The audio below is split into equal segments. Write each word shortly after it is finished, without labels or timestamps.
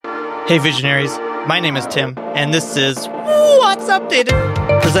Hey Visionaries, my name is Tim, and this is What's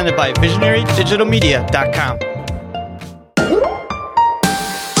Updated, presented by VisionaryDigitalMedia.com.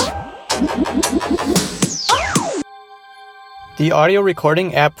 The audio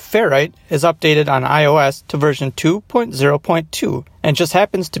recording app Ferrite is updated on iOS to version 2.0.2, and just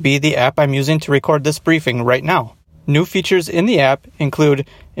happens to be the app I'm using to record this briefing right now. New features in the app include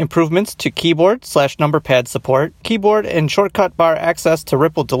improvements to keyboard/numberpad support, keyboard and shortcut bar access to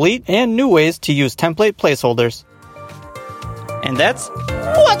Ripple Delete, and new ways to use template placeholders. And that's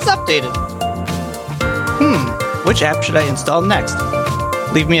What's Updated. Which app should I install next?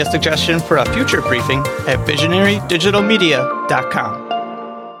 Leave me a suggestion for a future briefing at VisionaryDigitalMedia.com.